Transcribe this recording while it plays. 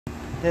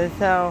This is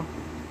how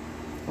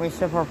we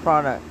ship our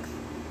products.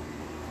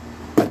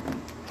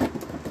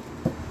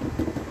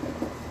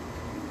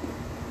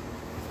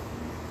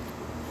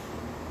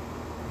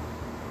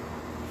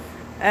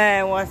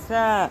 Hey, what's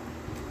up?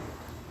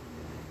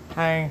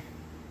 Hi,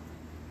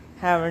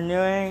 how are you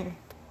doing?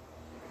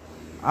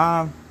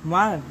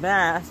 My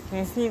best. Can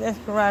you see this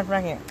garage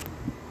right here?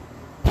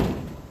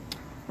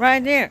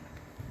 Right there.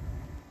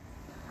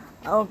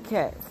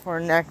 Okay,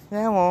 for next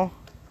level,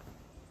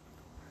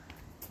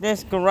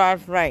 this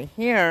garage right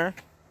here,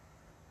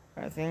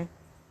 I think.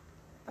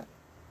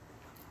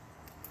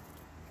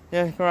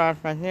 This garage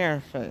right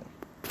here, show you.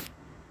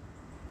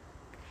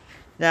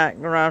 That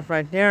garage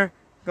right there,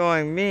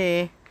 going to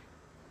be,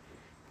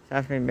 it's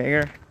actually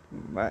bigger,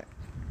 but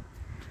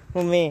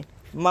for me,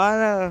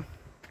 Milo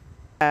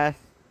has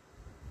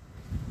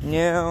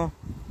new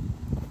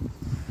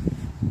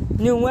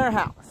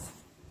warehouse.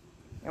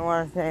 You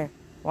want to say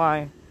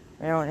why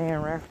we don't need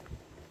a warehouse?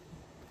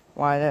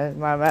 Why does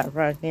my best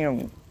friend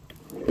need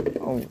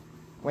a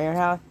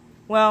warehouse?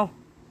 Well,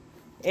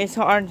 it's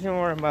hard to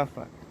worry about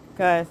it,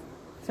 because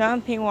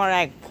some people are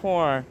like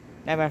poor,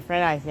 like my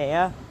friend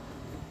Isaiah,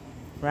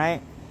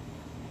 right?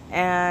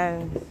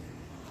 And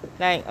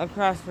like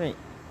across the street,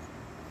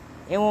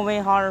 it will be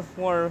harder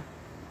for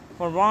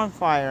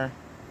bonfire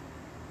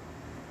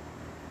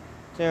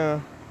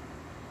to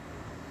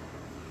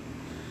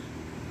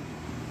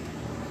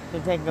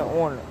take the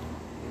order,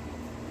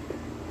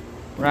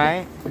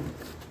 right?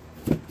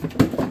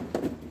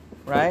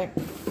 Right?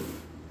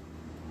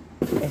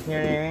 If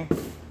you're living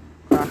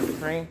across the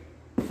street,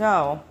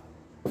 so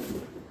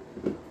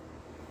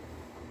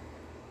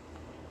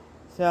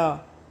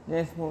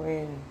this will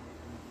be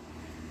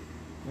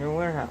your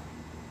warehouse.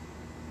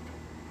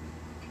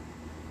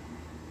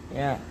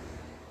 Yeah,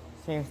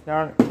 seems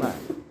dark, but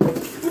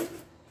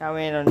I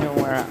made a new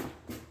warehouse.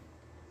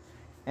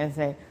 And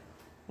say,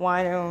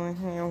 why don't we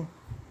have a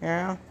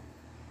warehouse?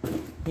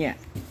 Yeah.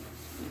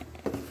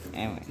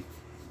 Anyway.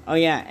 Oh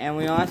yeah, and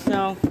we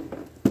also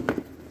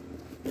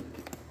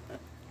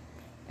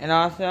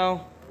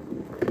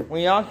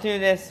we don't do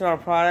this to our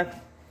products.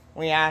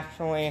 We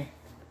actually,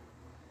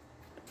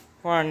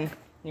 for a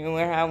new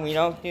warehouse, we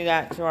don't do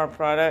that to our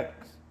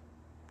products.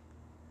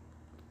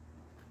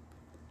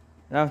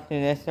 We don't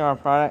do this to our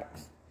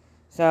products.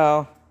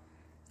 So,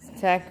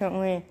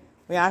 technically,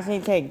 we actually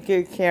take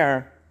good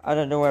care of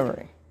the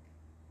delivery.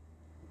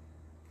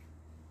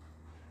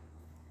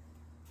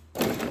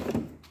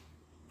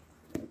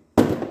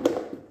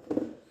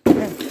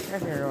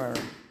 Here's your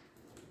delivery.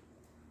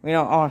 We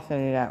don't also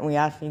do that. We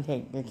actually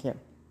take good care.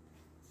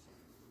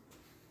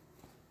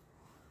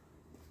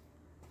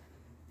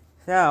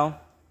 So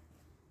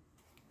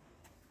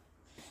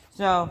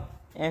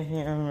if you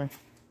remember,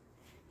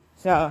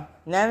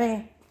 let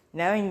me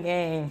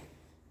give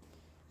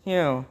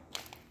you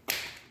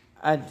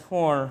a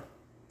tour.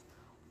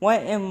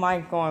 What am I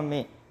going to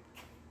be?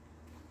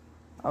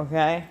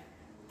 Okay?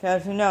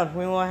 Because who knows,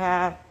 we will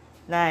have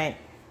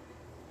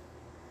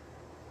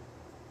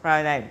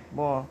probably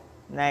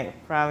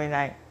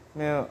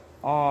move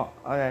all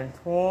of the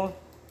tools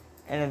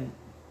in the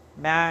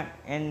back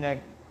in the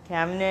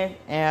cabinet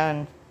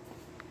and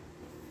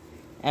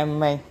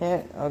make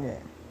it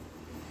okay.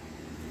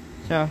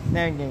 So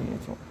there you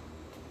go.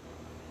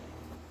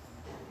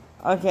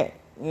 Okay,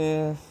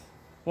 you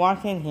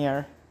walk in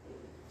here.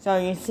 So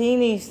you see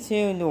these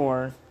two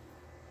doors.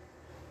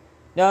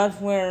 Those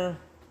were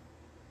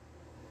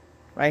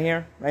right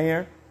here.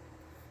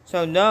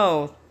 So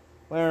those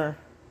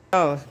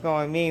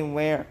going to be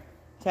where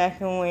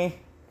technically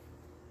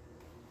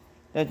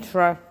the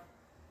truck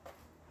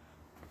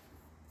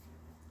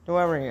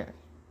delivery is.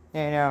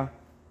 You know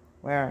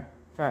where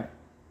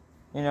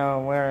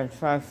the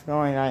truck's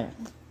going like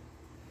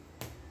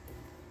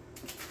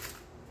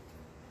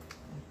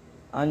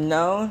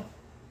unknown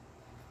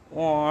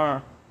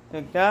or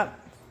picked up,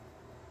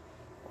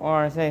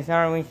 or say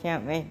sorry we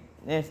can't make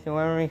this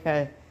delivery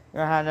because you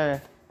have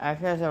to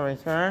access a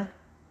return.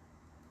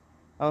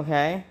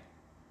 Okay.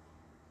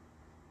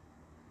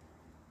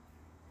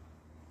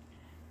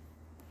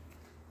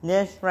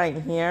 This right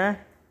here,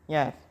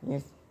 yes.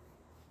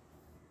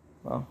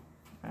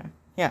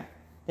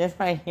 This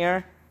right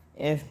here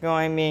is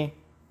going to be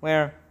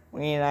where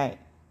we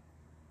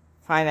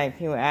find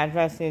people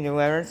address to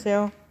deliver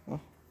to.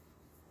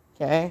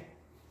 Okay.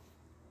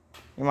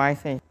 You might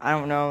say, I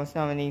don't know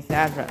some of these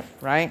addresses,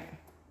 right?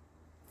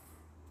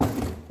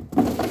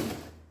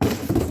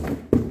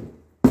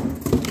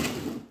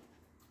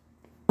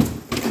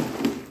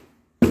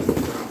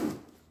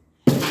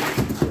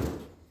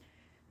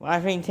 Well, I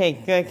think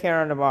take good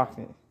care of the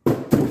boxes.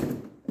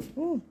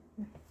 Ooh.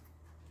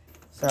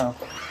 So,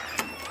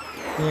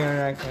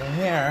 here.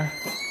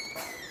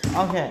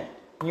 Okay,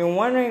 you're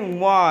wondering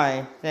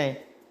why,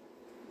 say,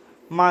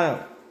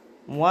 Milo,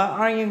 what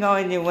are you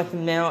going to do with the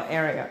middle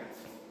area?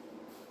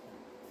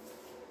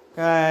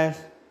 Because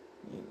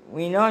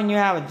we know you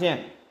have a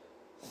gym.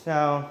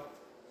 So,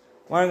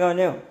 what are you going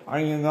to do? Are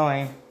you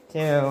going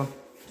to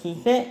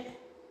keep it?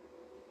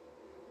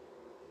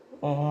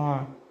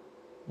 Or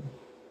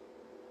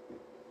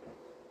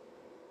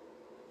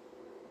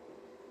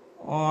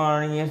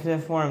or use it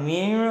for a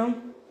meeting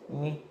room?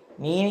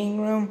 Meeting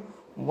room?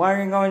 What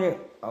are you going to do?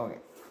 Okay.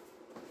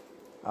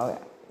 Okay.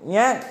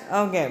 Yeah,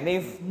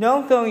 okay.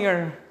 Don't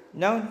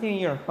do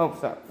your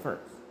hopes up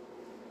first.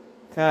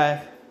 Cause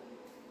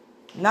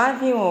not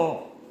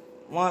people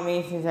want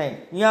me to say,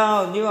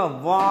 yo, do a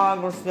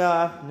vlog or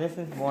stuff. This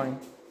is boring.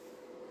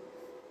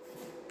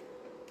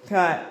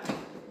 Cause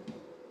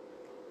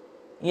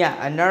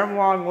yeah, another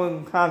vlog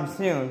will come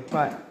soon,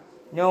 but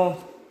no,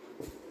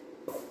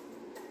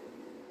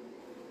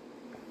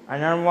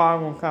 another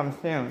vlog will come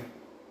soon.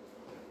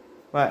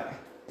 But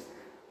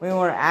we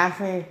were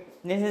actually,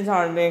 this is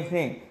our big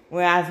thing.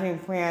 We actually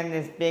planned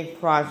this big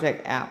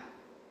project out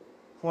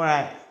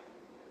for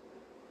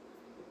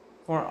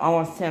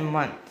almost 10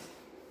 months.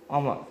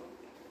 Almost.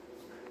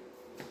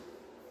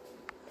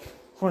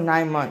 For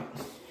 9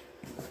 months.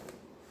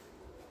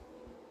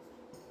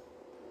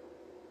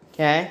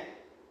 Okay?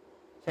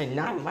 Say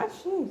 9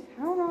 months? Jeez,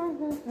 how long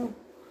is this?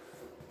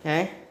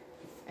 Okay?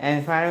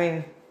 And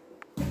finally,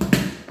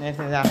 this is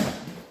after.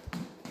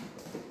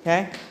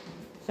 Okay?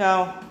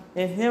 So,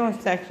 this little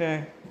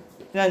section,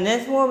 so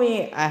this will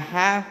be a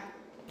half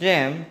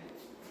gym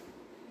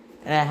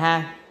and a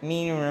half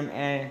meeting room,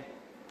 and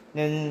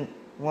then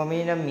will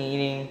be the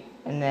meeting,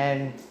 and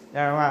then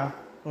there will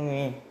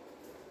be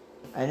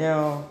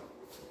the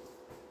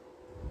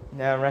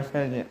rest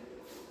of the gym.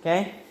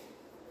 Okay?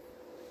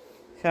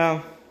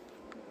 So,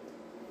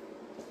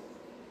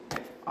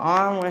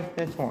 on with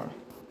the tour.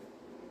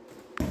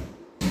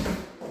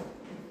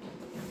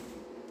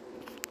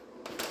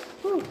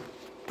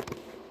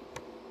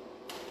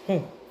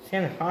 It's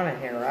kind of hot in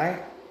here,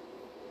 right?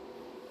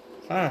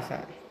 It's hot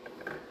outside.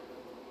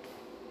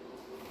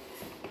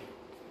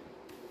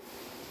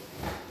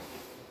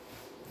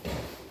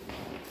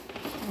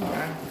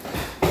 Okay.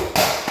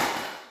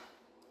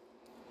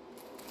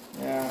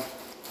 Yeah.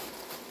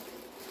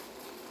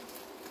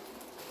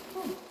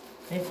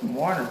 Need some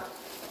water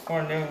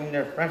before doing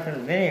the rest of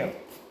the video.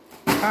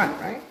 It's hot,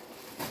 right?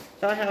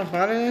 So how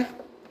hot it is?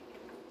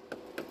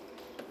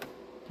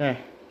 Okay.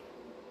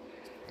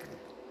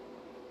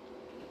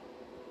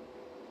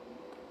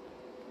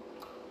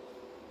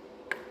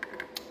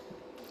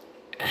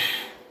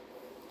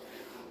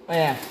 Oh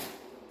yeah.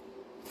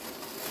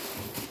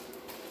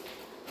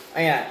 Oh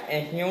yeah,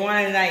 if you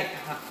want to like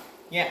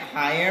get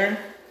hired,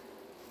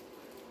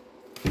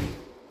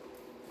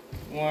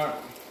 or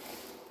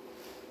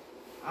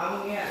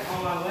I'll get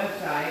on my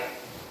website.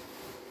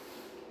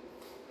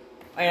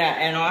 Oh yeah,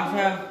 and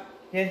also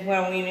this is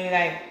where we do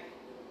like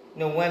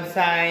the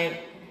website.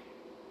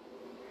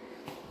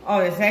 Oh,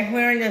 the second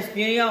one in the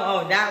studio.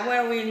 Oh, that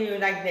where we do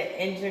like the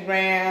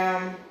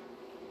Instagram,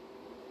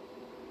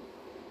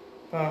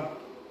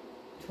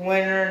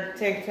 Twitter,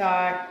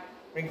 TikTok,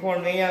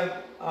 record video.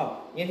 Oh,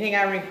 you think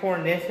I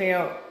record this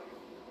video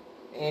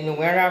in the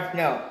warehouse?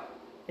 No.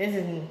 This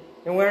is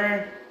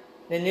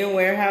the new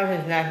warehouse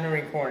is not the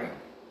recording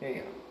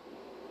studio.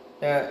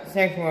 The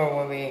second one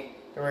will be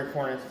the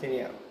recording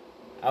studio.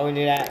 I will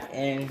do that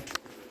and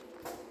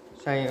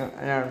show you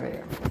another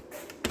video.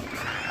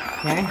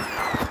 Okay?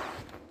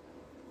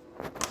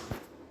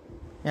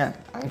 Yeah.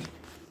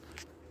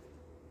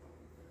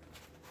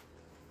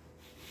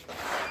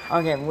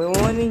 Okay, we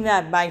will leave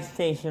that bike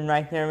station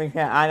right there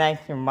because I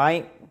like to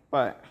bike,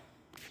 but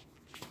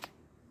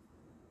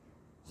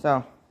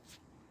so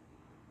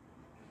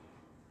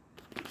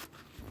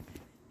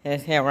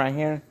this here right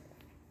here.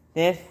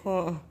 This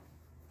will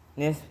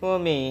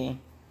be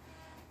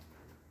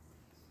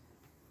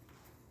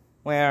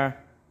where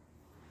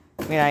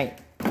we like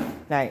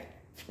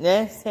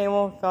this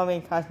table will be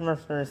customer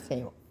service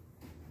table.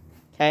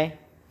 Okay?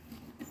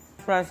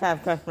 For us to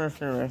have customer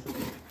service.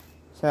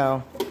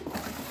 So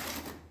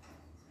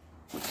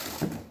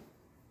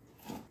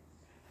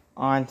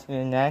on to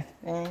the next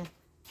thing.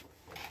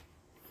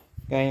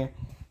 Okay.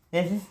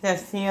 This is the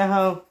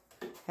CFO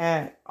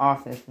head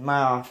office,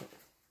 my office.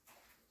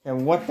 So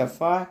what the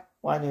fuck?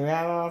 Why do you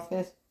have an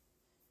office?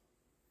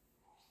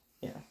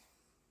 Yeah.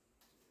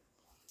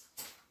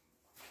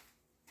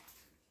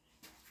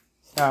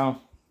 So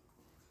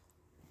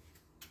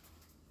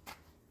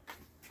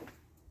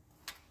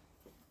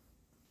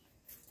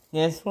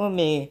this will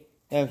be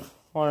the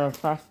corner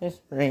across the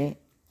street.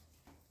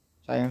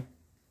 So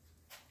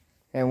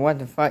okay, what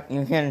the fuck?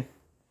 You can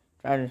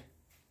drive.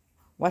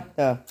 What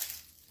the?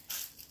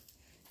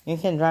 You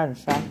can drive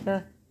a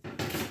tractor?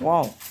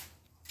 Whoa.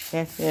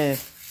 This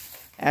is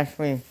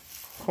actually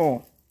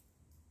cool.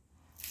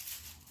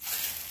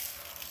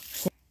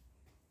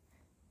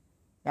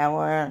 That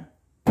were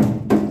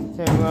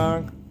to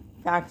road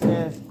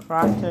taxis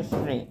across the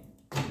street.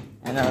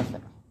 And also.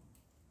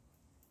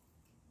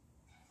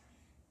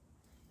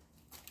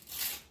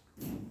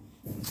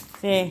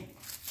 See?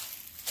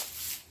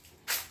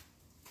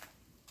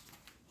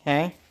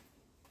 Okay.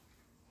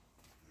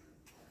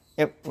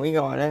 Yep, we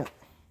got it.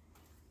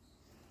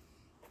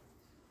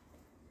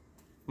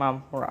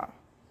 Mom, hurrah.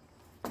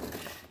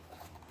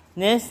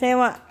 This thing,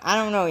 I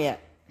don't know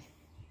yet.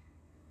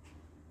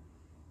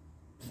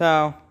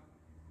 So,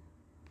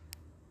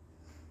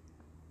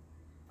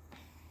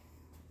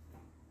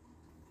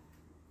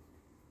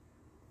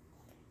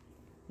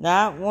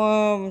 That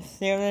will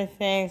still be the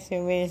same,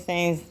 still be the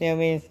same, still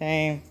be the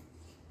same,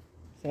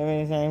 still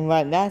be the same.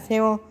 But that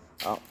table,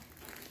 oh,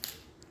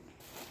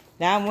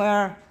 that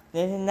where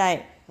this is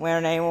like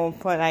where they will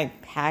put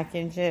like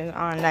packages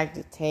on like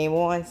the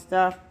table and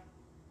stuff.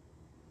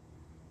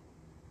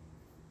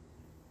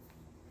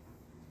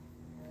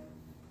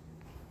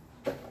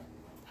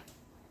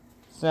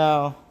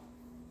 So,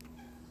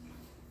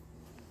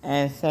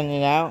 and send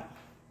it out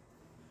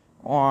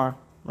or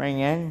bring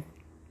in.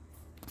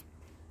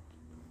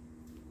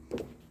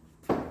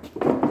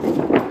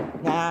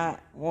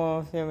 That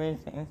will still be the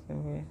same, still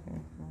be the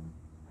same.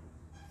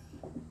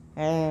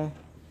 And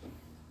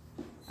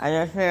I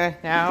just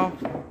finished now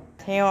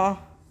table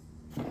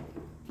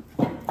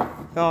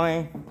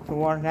going to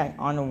work that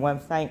on the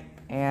website,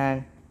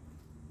 and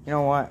you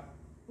know what?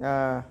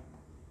 The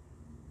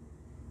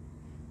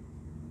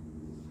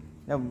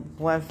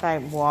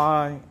website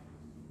blog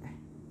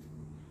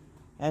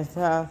and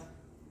stuff.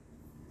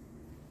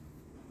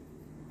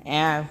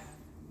 And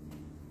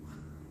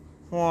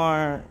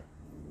for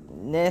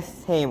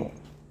this table,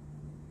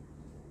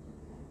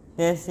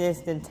 this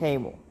is the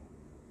table,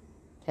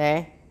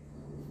 okay?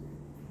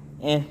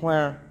 It's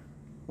where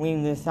we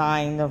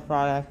design the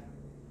product.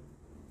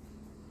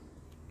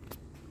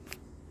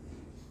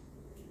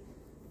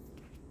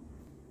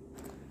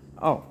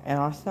 Oh, and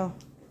also,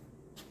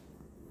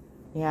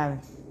 yeah,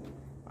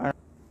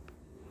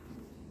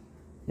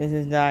 this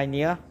is the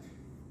idea.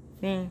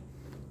 The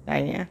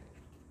idea.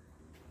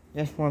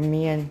 Just for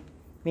me and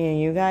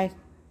you guys.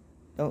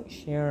 Don't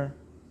share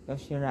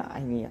the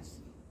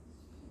ideas.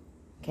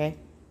 Okay?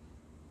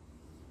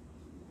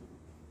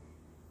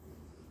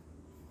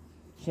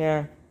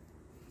 Share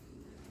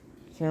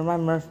my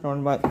merch store,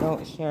 but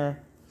don't share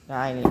the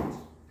ideas.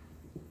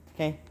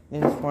 Okay?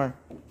 This is for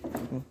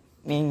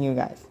me and you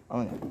guys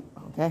only.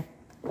 Okay?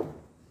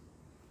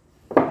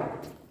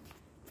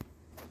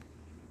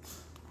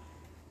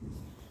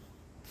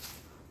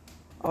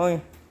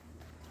 Oh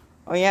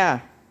yeah.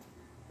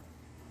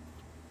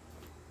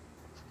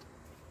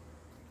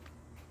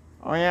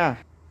 Oh yeah.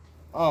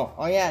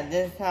 Oh yeah,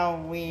 this is how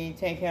we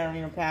take care of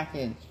your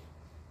package.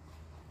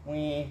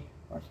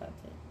 What's that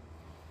thing?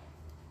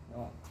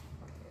 No.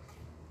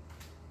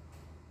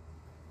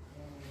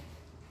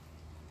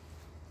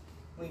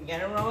 We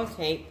get a roll of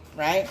tape,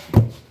 right?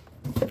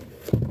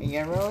 We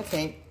get a roll of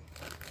tape.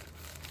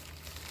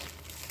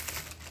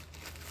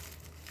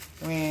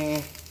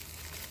 We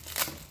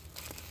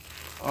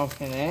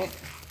open it.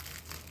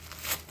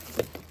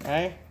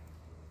 Right?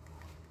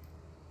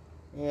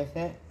 Use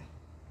it.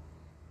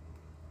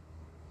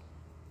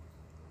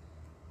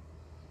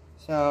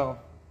 So,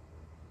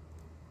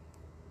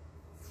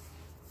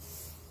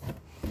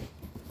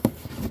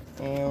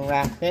 you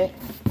wrap it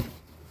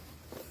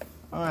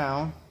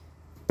around.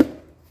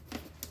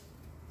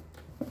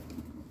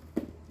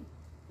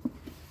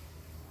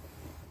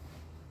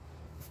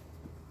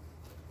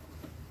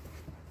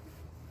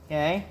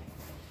 Okay?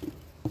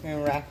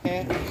 You wrap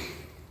it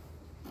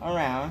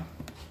around,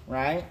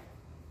 right?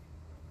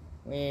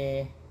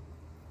 We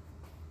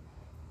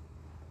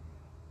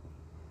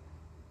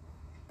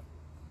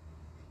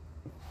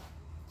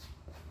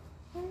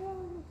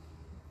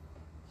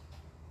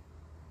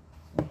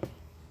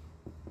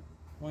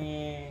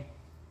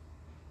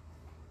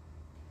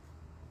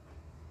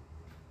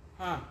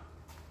no.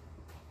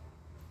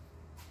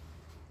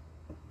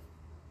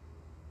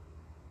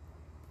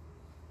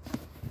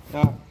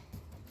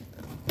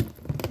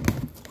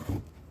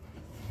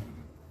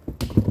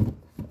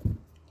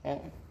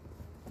 Okay.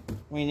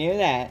 We knew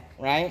that,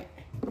 right?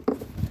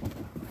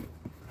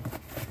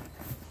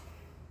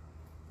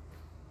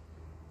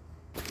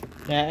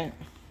 Okay.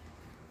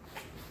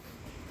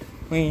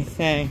 We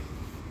say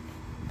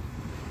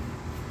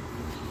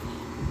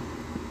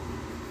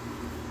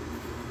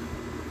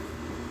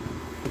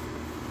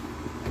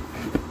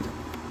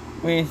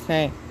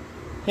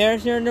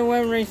here's your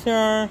delivery,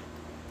 sir.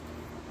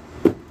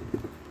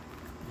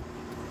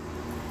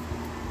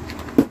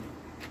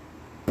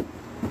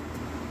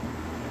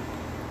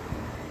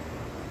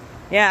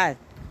 Yeah,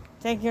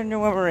 take your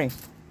delivery.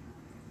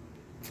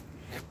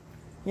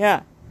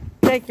 Yeah,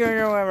 take your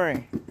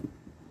delivery.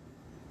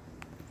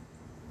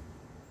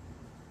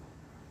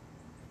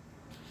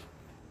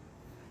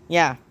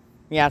 Yeah,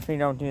 we actually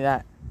don't do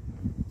that.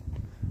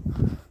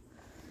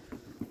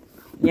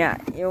 Yeah,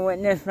 you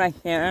witness right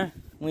there,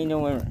 we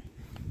deliver.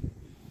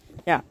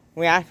 Yeah,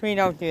 we actually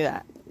don't do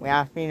that. We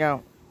actually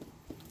don't.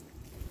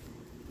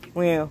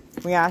 We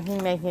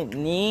actually make it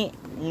neat,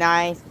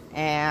 nice,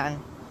 and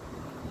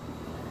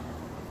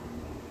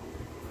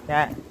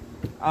that.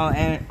 Oh,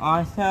 and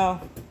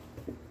also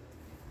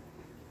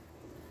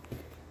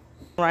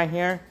right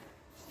here,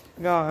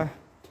 go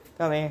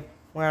be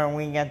where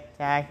we get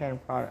the actual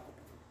product.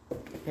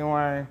 You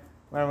want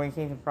where we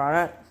keep the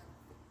product?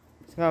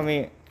 It's gonna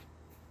be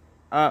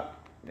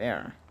up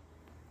there.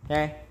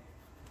 Okay?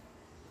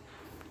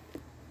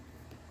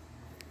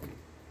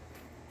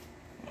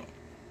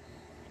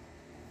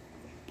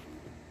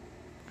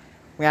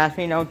 We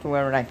actually don't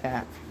deliver like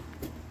that.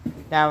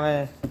 That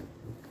was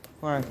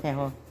for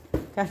example.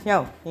 Just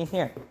yo, he's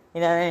here. He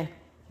doesn't.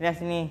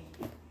 Destiny.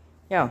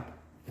 Yo.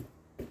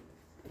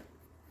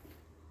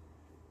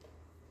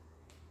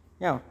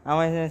 Yo, I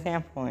was in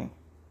sampling.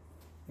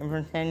 You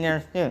pretend you're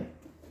a student.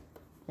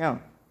 Yo.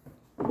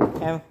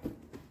 Have.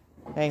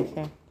 Thank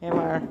you.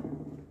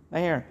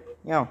 Right here.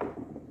 Yo.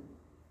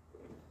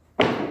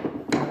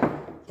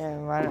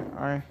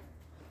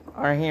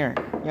 Are here.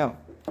 Yo.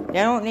 They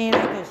don't need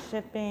like a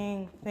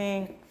shipping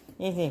thing.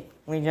 Easy.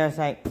 We just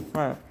like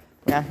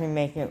we have to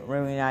make it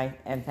really nice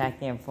and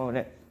pack it and fold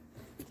it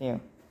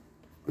too.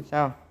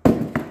 So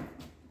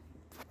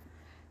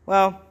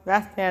well,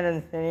 that's the end of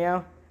the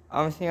video.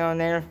 I'll see you all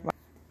later. Bye.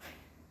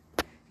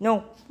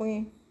 No,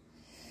 please.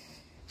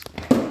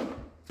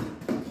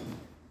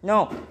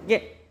 No,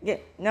 get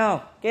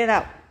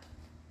out.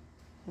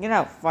 Get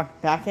out,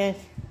 fuck package.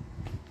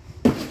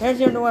 Here's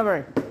your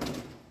delivery.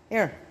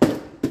 Here.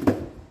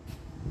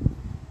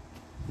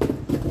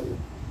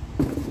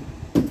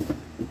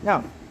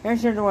 No,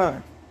 here's your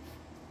delivery.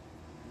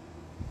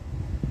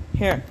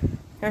 Here's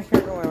your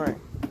delivery.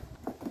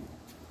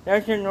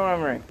 There's your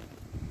delivery.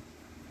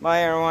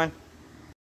 Bye, everyone.